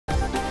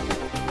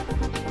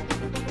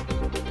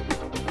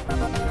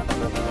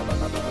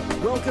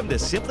Welcome to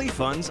Simply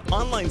Fun's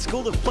online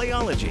school of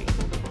playology.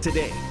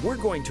 Today, we're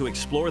going to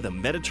explore the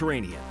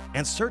Mediterranean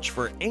and search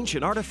for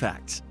ancient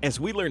artifacts as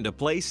we learn to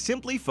play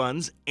Simply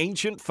Fun's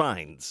Ancient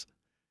Finds.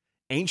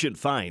 Ancient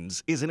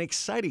Finds is an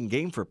exciting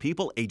game for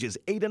people ages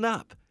 8 and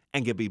up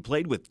and can be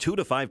played with 2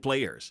 to 5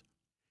 players.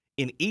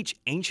 In each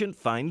Ancient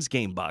Finds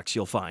game box,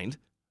 you'll find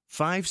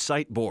 5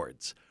 site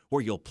boards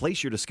where you'll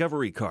place your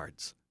discovery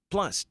cards,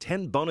 plus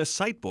 10 bonus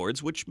site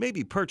boards which may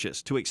be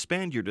purchased to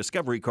expand your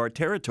discovery card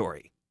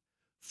territory.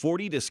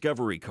 40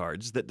 discovery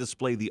cards that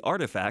display the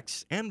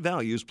artifacts and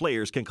values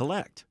players can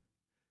collect.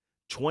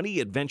 20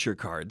 adventure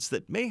cards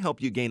that may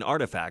help you gain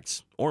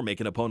artifacts or make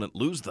an opponent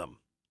lose them.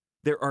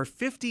 There are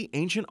 50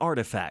 ancient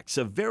artifacts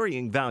of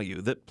varying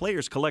value that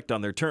players collect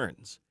on their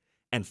turns,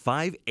 and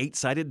 5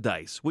 8-sided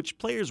dice which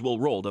players will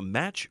roll to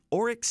match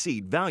or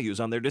exceed values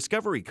on their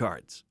discovery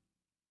cards.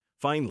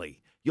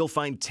 Finally, you'll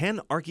find 10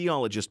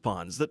 archaeologist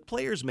pawns that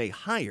players may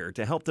hire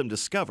to help them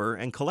discover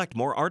and collect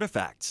more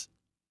artifacts.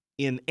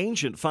 In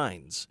Ancient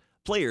Finds,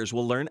 players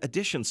will learn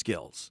addition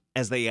skills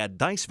as they add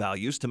dice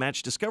values to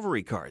match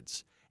discovery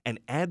cards and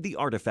add the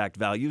artifact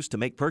values to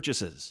make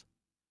purchases.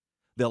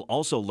 They'll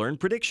also learn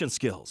prediction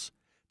skills,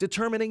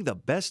 determining the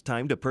best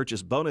time to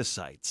purchase bonus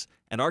sites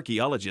and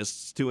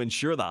archaeologists to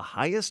ensure the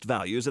highest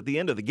values at the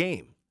end of the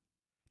game.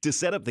 To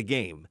set up the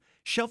game,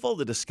 shuffle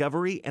the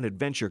discovery and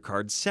adventure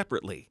cards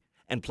separately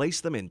and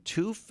place them in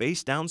 2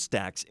 face-down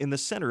stacks in the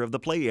center of the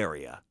play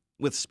area,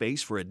 with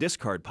space for a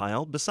discard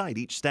pile beside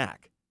each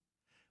stack.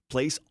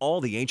 Place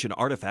all the ancient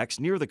artifacts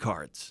near the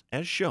cards,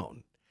 as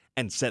shown,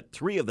 and set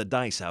 3 of the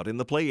dice out in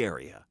the play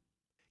area.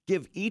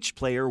 Give each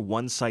player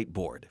 1 site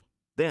board.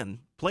 Then,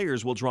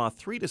 players will draw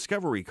 3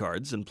 discovery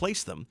cards and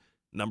place them,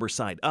 number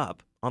side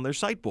up, on their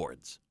site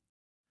boards.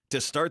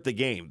 To start the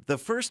game, the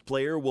first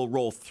player will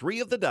roll 3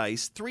 of the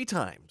dice 3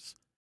 times.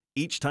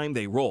 Each time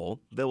they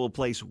roll, they will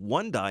place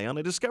 1 die on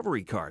a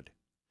discovery card.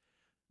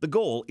 The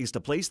goal is to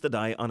place the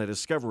die on a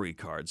discovery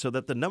card so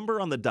that the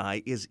number on the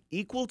die is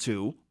equal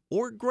to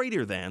or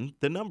greater than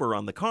the number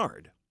on the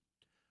card.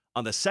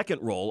 On the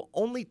second roll,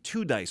 only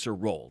 2 dice are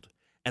rolled,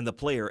 and the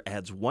player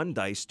adds 1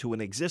 dice to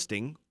an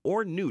existing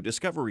or new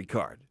discovery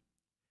card.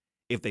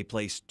 If they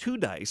place 2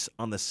 dice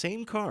on the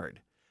same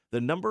card,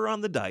 the number on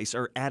the dice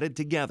are added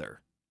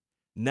together.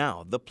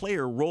 Now the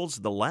player rolls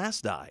the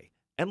last die,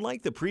 and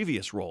like the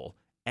previous roll,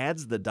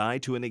 adds the die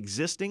to an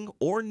existing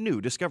or new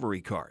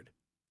discovery card.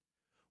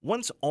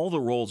 Once all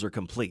the rolls are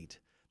complete,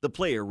 the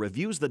player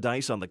reviews the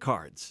dice on the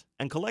cards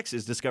and collects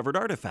his discovered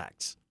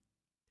artifacts.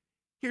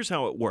 Here's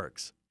how it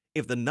works.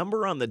 If the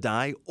number on the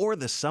die or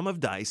the sum of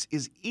dice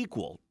is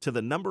equal to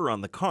the number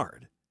on the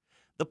card,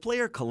 the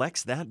player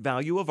collects that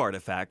value of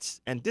artifacts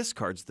and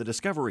discards the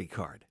discovery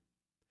card.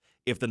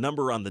 If the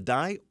number on the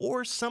die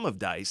or sum of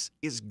dice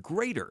is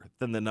greater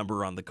than the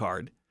number on the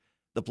card,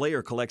 the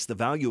player collects the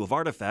value of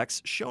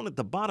artifacts shown at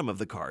the bottom of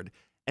the card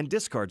and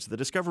discards the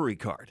discovery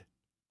card.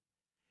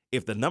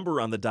 If the number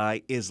on the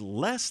die is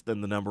less than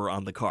the number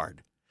on the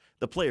card,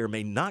 the player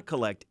may not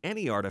collect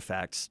any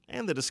artifacts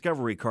and the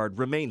discovery card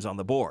remains on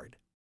the board.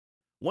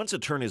 Once a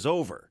turn is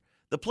over,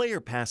 the player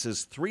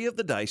passes 3 of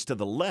the dice to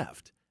the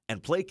left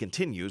and play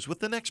continues with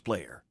the next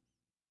player.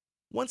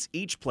 Once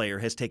each player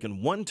has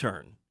taken 1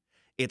 turn,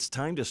 it's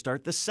time to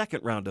start the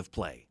second round of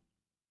play.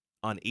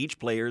 On each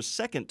player's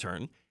second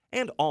turn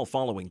and all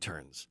following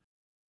turns,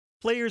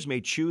 players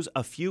may choose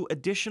a few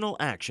additional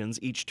actions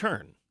each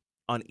turn.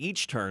 On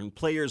each turn,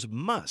 players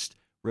must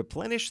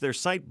replenish their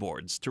site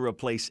boards to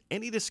replace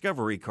any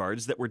discovery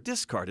cards that were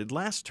discarded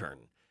last turn.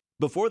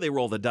 Before they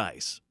roll the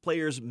dice,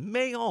 players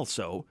may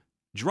also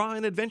draw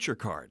an adventure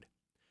card.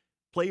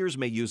 Players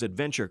may use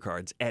adventure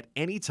cards at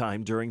any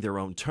time during their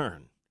own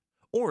turn,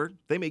 or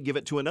they may give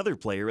it to another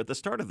player at the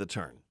start of the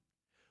turn.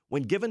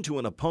 When given to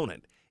an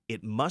opponent,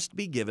 it must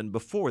be given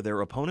before their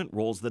opponent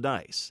rolls the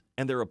dice,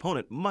 and their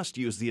opponent must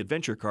use the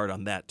adventure card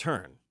on that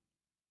turn.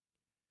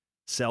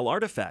 Sell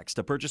artifacts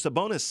to purchase a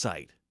bonus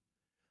site.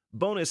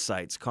 Bonus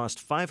sites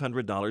cost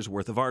 $500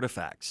 worth of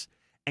artifacts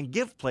and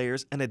give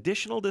players an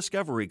additional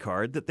discovery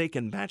card that they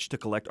can match to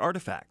collect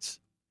artifacts.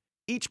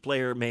 Each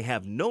player may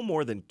have no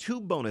more than 2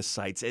 bonus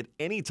sites at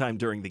any time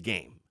during the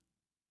game.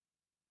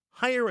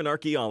 Hire an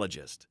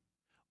archaeologist.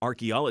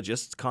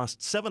 Archaeologists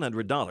cost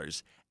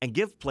 $700 and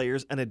give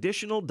players an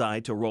additional die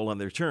to roll on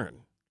their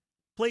turn.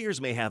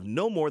 Players may have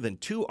no more than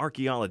 2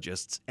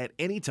 archaeologists at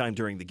any time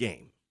during the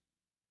game.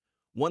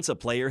 Once a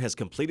player has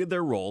completed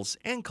their rolls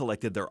and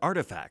collected their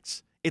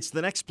artifacts, it's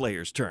the next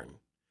player's turn.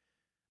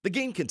 The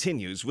game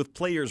continues with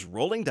players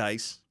rolling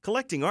dice,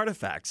 collecting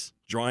artifacts,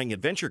 drawing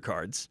adventure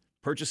cards,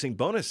 purchasing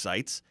bonus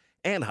sites,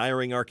 and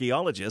hiring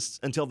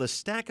archaeologists until the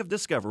stack of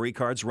discovery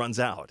cards runs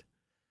out.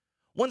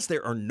 Once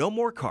there are no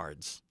more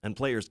cards and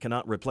players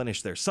cannot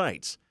replenish their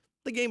sites,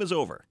 the game is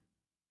over.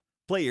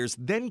 Players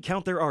then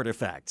count their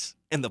artifacts,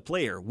 and the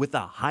player with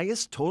the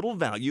highest total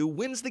value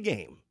wins the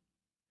game.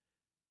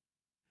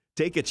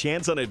 Take a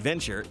chance on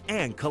adventure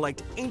and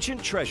collect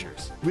ancient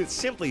treasures with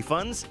Simply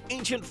Fun's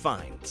Ancient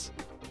Finds.